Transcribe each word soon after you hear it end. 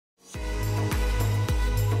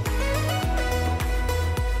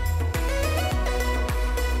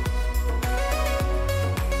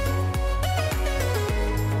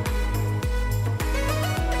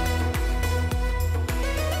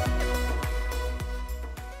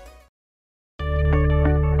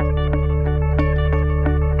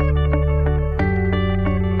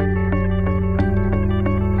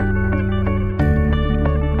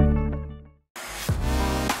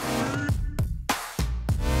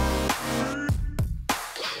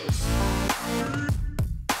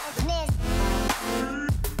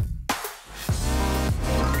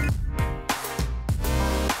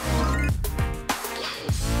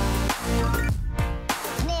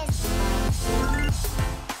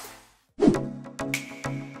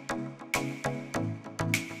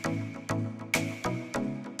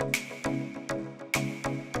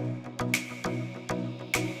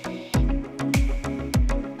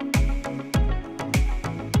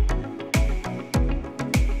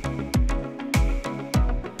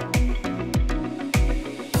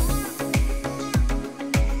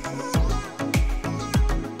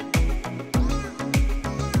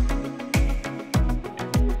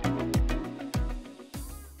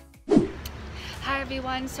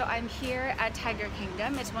everyone, so I'm here at Tiger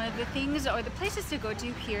Kingdom. It's one of the things or the places to go to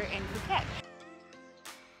here in Phuket.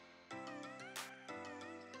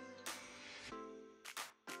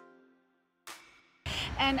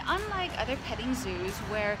 And unlike other petting zoos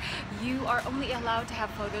where you are only allowed to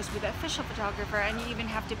have photos with an official photographer and you even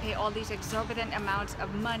have to pay all these exorbitant amounts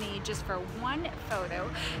of money just for one photo,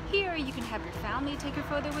 here you can have your family take your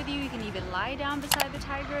photo with you. You can even lie down beside the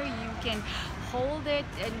tiger. You can hold it,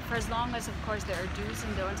 and for as long as, of course, there are do's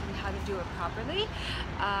and don'ts on how to do it properly.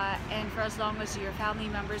 And for as long as your family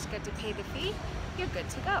members get to pay the fee, you're good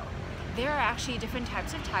to go. There are actually different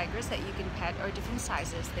types of tigers that you can pet, or different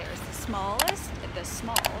sizes. There's the smallest, the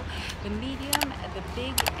small, the medium, the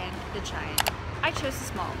big, and the giant. I chose the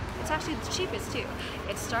small. It's actually the cheapest too.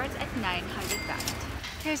 It starts at 900 baht.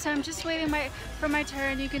 Okay, so I'm just waiting for my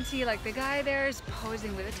turn. You can see like the guy there is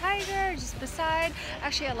posing with a tiger just beside.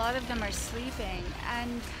 Actually, a lot of them are sleeping,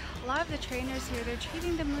 and a lot of the trainers here, they're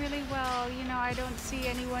treating them really well. You know, I don't see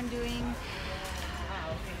anyone doing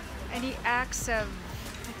any acts of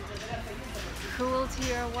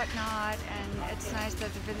cruelty or whatnot, and it's nice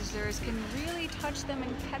that the visitors can really touch them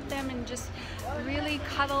and pet them and just really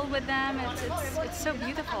cuddle with them. It's so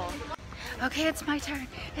beautiful. Okay, it's my turn.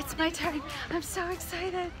 It's my turn. I'm so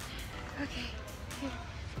excited. Okay, here.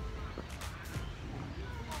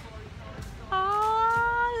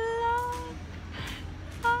 Oh,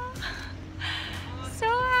 look. Oh, so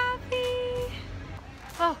happy.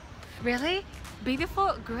 Oh, really?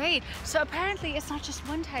 Beautiful, great. So apparently it's not just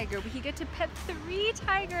one tiger. We get to pet 3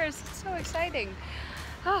 tigers. It's so exciting.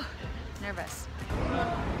 Oh, nervous.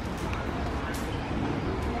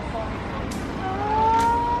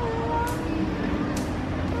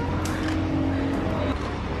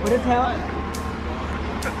 What is that?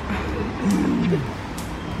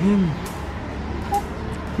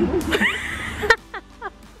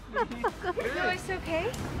 No, it's okay.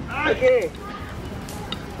 Okay.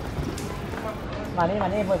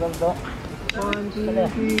 Money, put on top. 1, 2,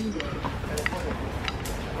 3.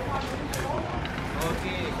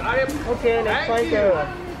 Okay, next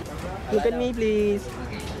tiger. Look at me, please.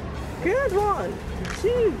 Good. 1,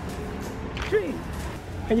 2, 3.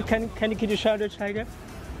 Can you kiss the shoulder tiger?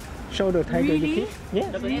 Shoulder tiger, really? you kiss?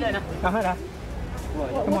 Yeah. Come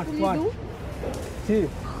on, 1, 2.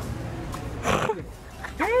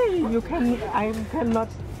 Hey, you can. I cannot.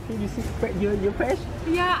 You see your face?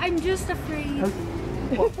 Yeah, I'm just afraid.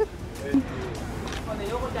 Okay.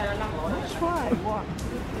 Try. 1.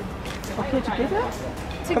 Okay, together?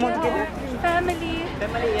 Come on, together. Family.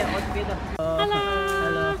 Yeah, all together. Hello.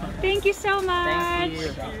 Hello. Thank you so much. Thank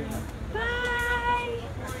you. Bye.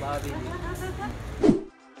 Bye, baby.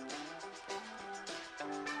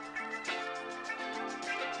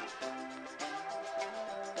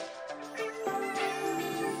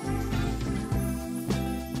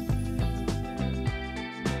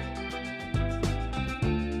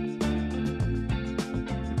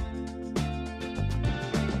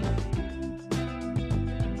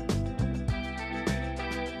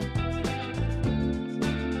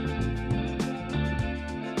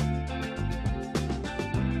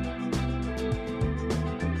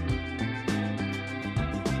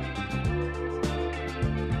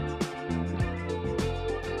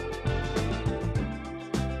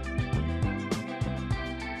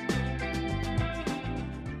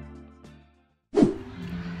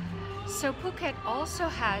 So Phuket also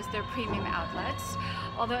has their premium outlets,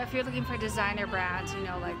 although if you're looking for designer brands, you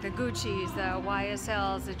know, like the Gucci's, the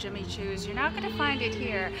YSLs, the Jimmy Choo's, you're not going to find it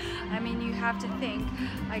here. I mean, you have to think,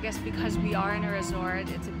 I guess because we are in a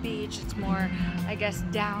resort, it's a beach, it's more, I guess,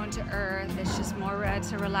 down to earth, it's just more,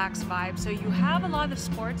 it's a relaxed vibe. So you have a lot of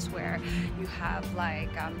sportswear. You have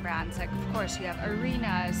like brands like, of course, you have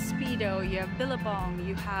Arena, Speedo, you have Billabong,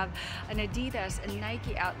 you have an Adidas, a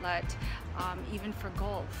Nike outlet, even for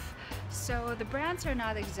golf. So the brands are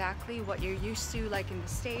not exactly what you're used to like in the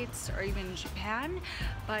States or even in Japan,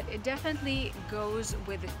 but it definitely goes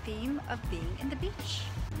with the theme of being in the beach.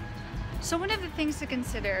 So one of the things to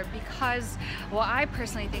consider, because, well, I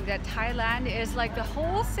personally think that Thailand is like the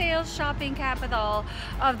wholesale shopping capital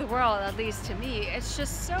of the world, at least to me. It's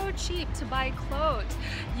just so cheap to buy clothes.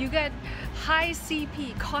 You get high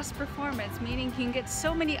CP, cost performance, meaning you can get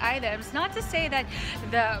so many items. Not to say that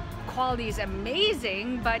the quality is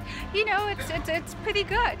amazing, but you know, it's pretty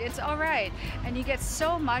good. It's all right. And you get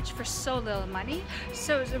so much for so little money.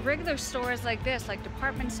 So regular stores like this, like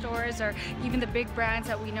department stores or even the big brands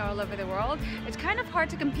that we know all over the world, it's kind of hard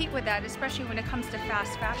to compete with that, especially when it comes to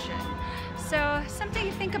fast fashion. So something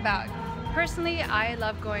to think about. Personally, I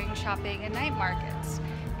love going shopping in night markets.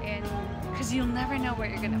 In because you'll never know what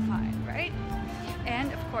you're gonna find, right?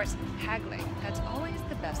 And of course, haggling. That's always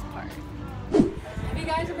the best part. If you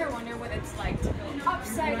guys ever wonder what it's like to go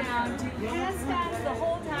upside down, do handstands the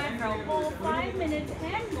whole time for a whole 5 minutes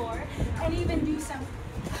and more, and even do some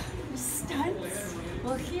stunts,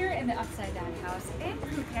 well, here in the upside down house in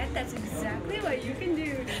Phuket, that's exactly what you can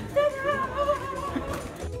do.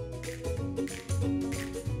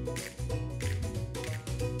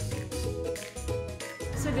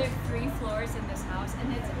 So there are 3 floors in this house,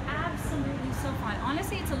 and it's absolutely so fun.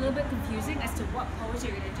 Honestly, it's a little bit confusing as to what pose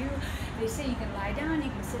you're gonna do. They say you can lie down,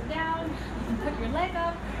 you can sit down, you can put your leg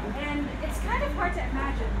up, and it's kind of hard to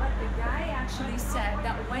imagine, but the guy actually said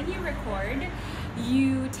that when you record,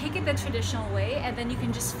 you take it the traditional way, and then you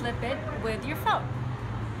can just flip it with your phone.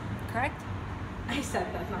 Correct? I said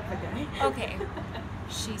that, not the guy. Okay,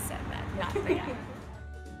 she said that, not the guy.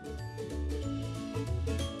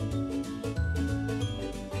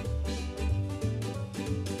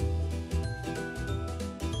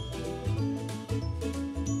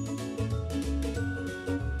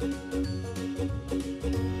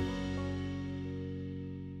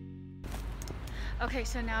 Okay,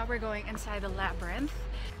 so now we're going inside the labyrinth.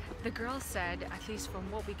 The girl said, at least from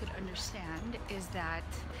what we could understand, is that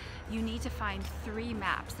you need to find 3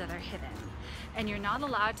 maps that are hidden. And you're not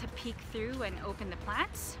allowed to peek through and open the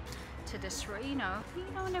plants to destroy, you don't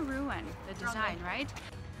want to ruin the design, right?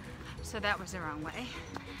 So that was the wrong way.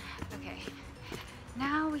 Okay,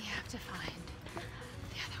 now we have to find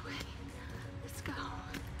the other way. Let's go.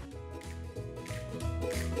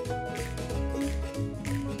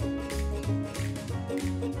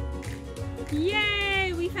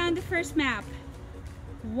 Yay! We found the first map.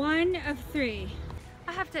 1 of 3.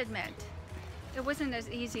 I have to admit, it wasn't as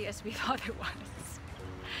easy as we thought it was.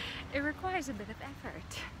 It requires a bit of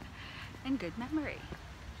effort and good memory.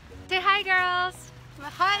 Say hi, girls!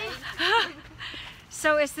 Hi!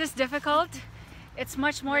 So is this difficult? It's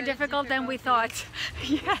much more difficult than we thought.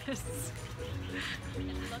 Yes.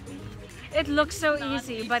 It looks so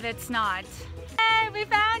easy, but it's not. Hey, we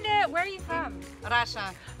found it! Where are you from?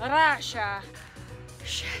 Russia. Russia.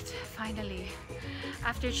 Shit, finally.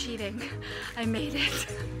 After cheating, I made it.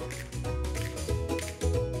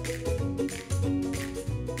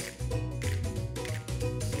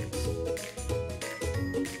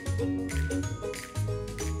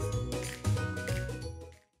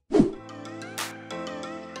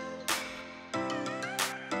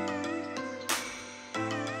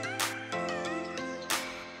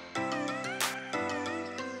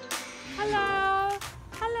 Hello!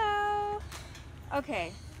 Hello!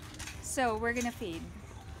 Okay, so we're gonna feed.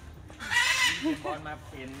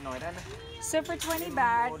 So for 20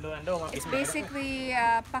 baht, it's basically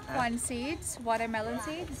pakwan seeds, watermelon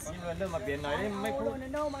seeds.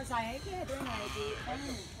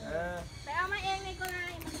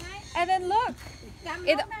 And then look,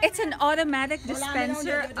 it's an automatic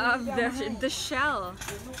dispenser of the shell.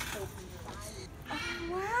 Oh,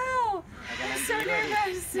 wow! I'm so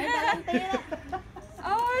nervous!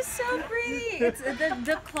 Oh, it's so pretty!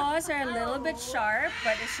 The claws are a little bit sharp,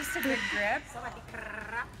 but it's just a good grip.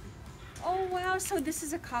 Oh wow, so this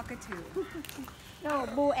is a cockatoo. No,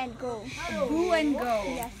 boo and go. Boo and go.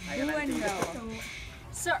 Yes. Boo and go.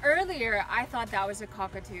 So earlier, I thought that was a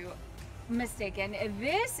cockatoo. Mistaken.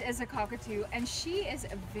 This is a cockatoo, and she is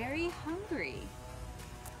very hungry.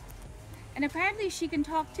 And apparently she can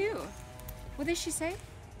talk too. What does she say?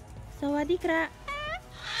 Sawadee-kra.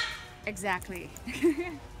 Exactly.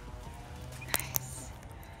 Nice.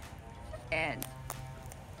 And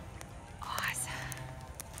awesome.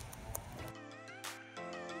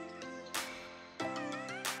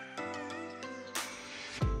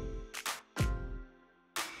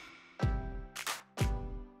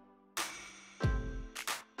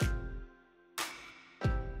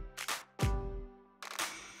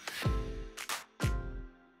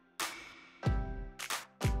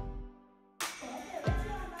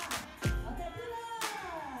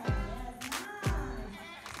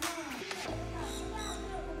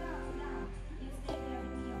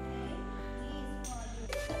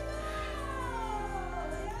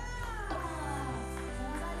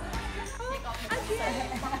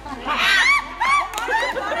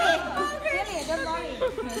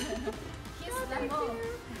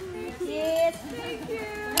 Yes. Thank you.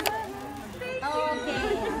 Okay.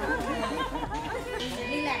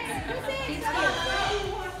 Relax. She's cute.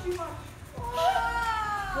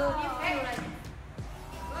 Good.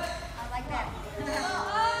 I like that.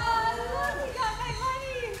 Oh, look, he got my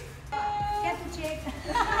money. Get to check.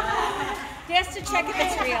 He has to check if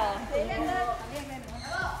it's real. Let's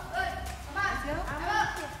go.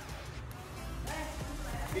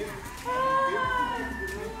 Oh,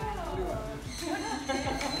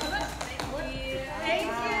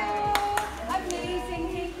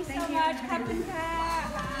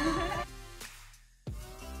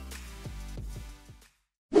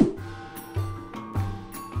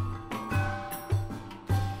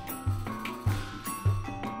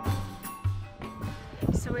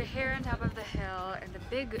 So we're here on top of the hill and the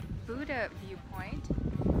big Buddha viewpoint,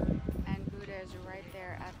 and Buddha is right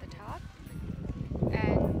there at the top.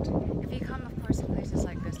 And if you come, of course, to places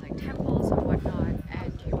like this, like temples and whatnot,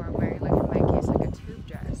 and you are wearing, like in my case, like a tube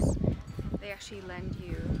dress, they actually lend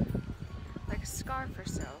you like a scarf or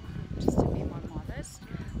so, just to be more modest,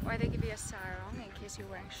 or they give you a sarong in case you're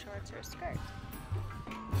wearing shorts or a skirt.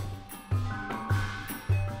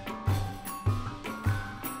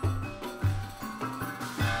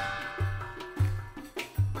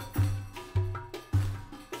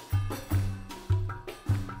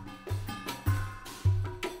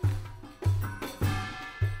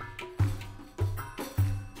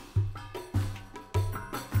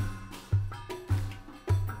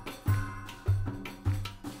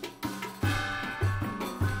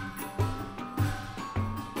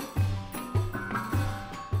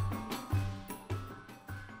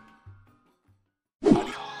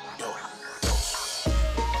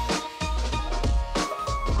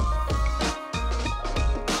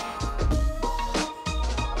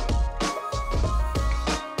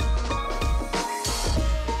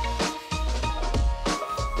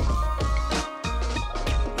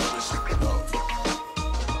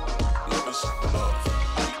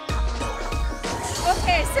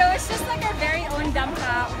 So it's just like our very own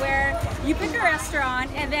dampa where you pick a restaurant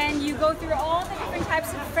and then you go through all the different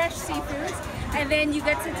types of fresh seafoods and then you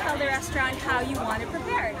get to tell the restaurant how you want it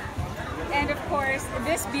prepared. And of course,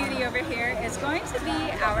 this beauty over here is going to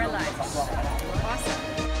be our lunch. Awesome.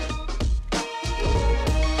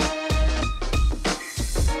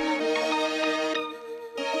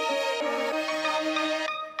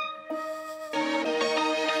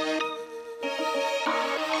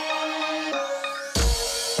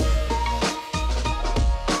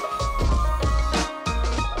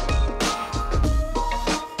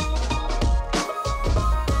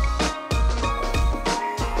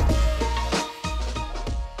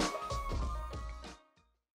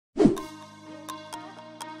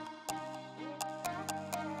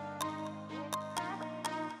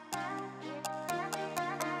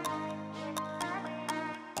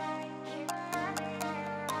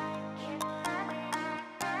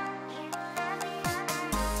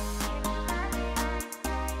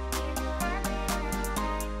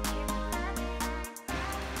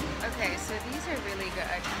 Okay, so these are really good.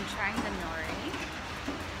 I'm trying the nori.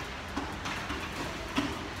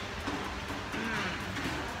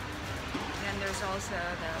 Then there's also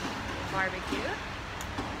the barbecue.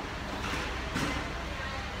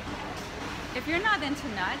 If you're not into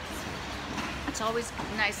nuts, it's always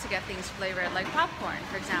nice to get things flavored, like popcorn,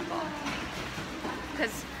 for example.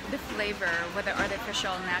 Because the flavor, whether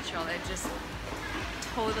artificial or natural, it just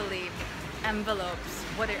totally envelopes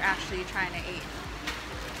what you're actually trying to eat.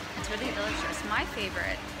 It's really delicious. My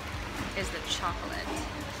favorite is the chocolate.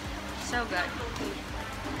 So good.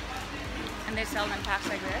 And they sell them in packs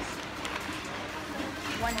like this.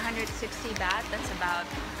 160 baht, that's about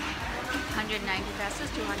 190 pesos,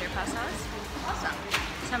 200 pesos. Awesome.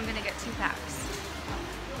 So I'm gonna get 2 packs.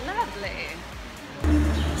 Lovely.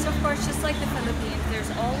 So of course, just like the Philippines,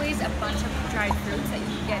 there's always a bunch of dried fruits that you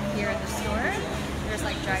can get here in the store. There's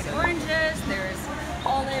like dried oranges, there's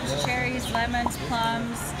olives, cherries, lemons,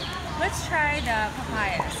 plums. Let's try the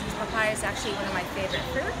papaya, since papaya is actually one of my favorite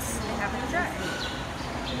fruits. They have it dry.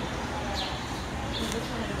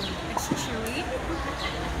 It's chewy.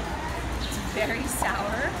 It's very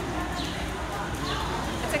sour.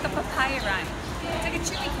 It's like a papaya rind. It's like a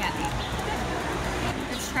chewy candy.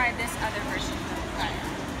 Let's try this other version of the papaya.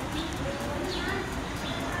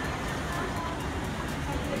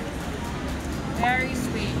 Very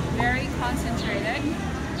sweet, very concentrated,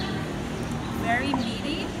 very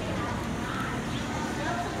meaty.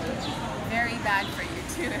 Very bad for you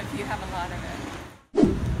too if you have a lot of it.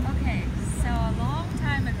 Okay, so a long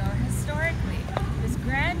time ago, historically, this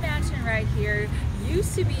grand mansion right here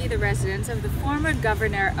used to be the residence of the former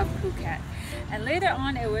governor of Phuket. And later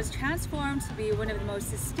on, it was transformed to be one of the most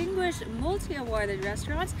distinguished multi-awarded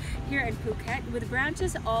restaurants here in Phuket with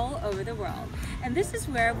branches all over the world. And this is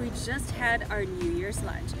where we just had our New Year's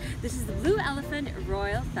lunch. This is the Blue Elephant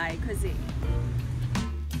Royal Thai Cuisine.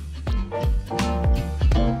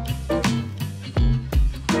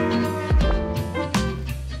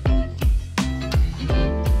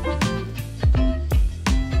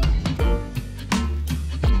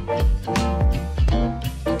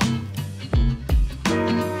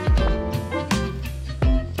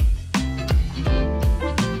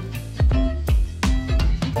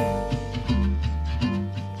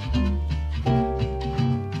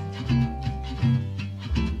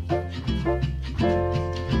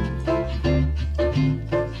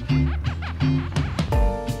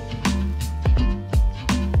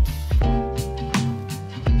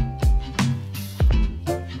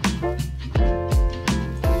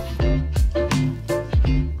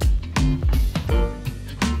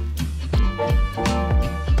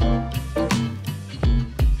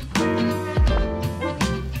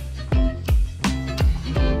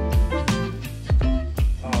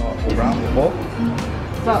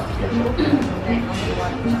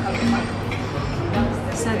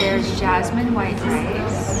 So there's jasmine white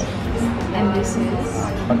rice, and this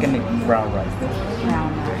is Organic brown rice.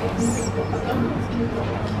 brown rice.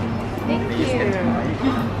 Thank you.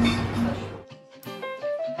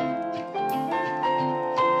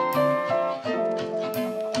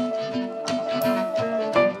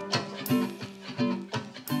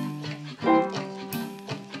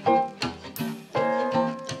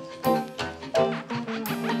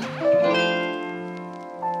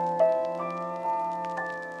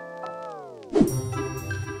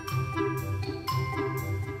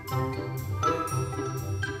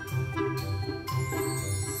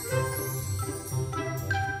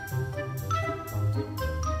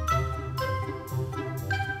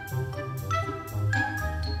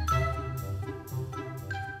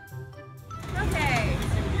 Okay,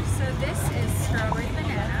 so this is strawberry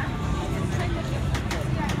banana.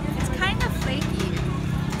 It's kind of flaky,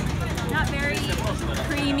 not very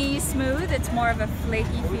creamy, smooth. It's more of a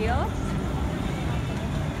flaky feel.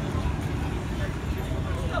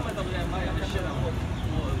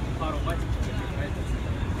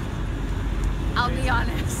 I'll be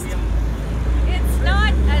honest, it's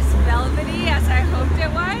not as velvety as I hoped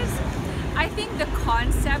it was. I think the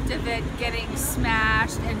concept of it getting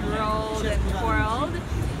smashed and rolled and twirled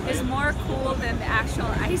is more cool than the actual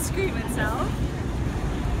ice cream itself.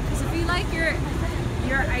 Because if you like your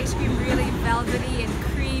ice cream really velvety and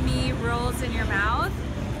creamy, rolls in your mouth,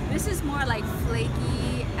 this is more like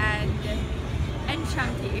flaky and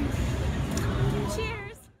chunky. Cheers!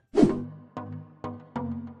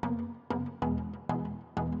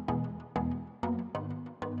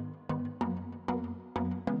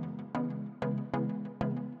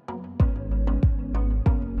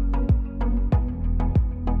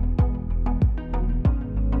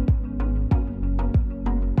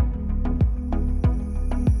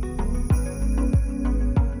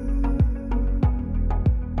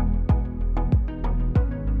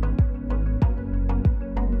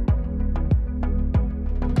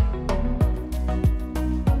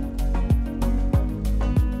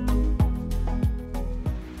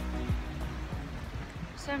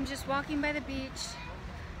 So I'm just walking by the beach.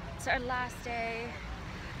 It's our last day.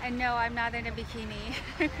 And no, I'm not in a bikini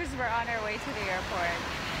because we're on our way to the airport.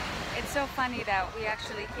 It's so funny that we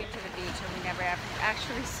actually came to the beach and we never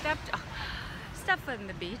actually stepped foot in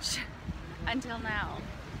the beach until now.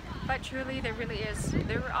 But truly, there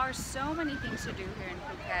are so many things to do here in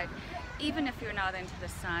Phuket, even if you're not into the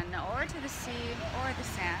sun or to the sea or the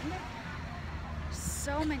sand.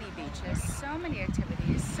 So many beaches, so many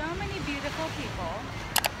activities, so many beautiful people.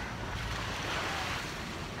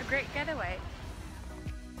 A great getaway.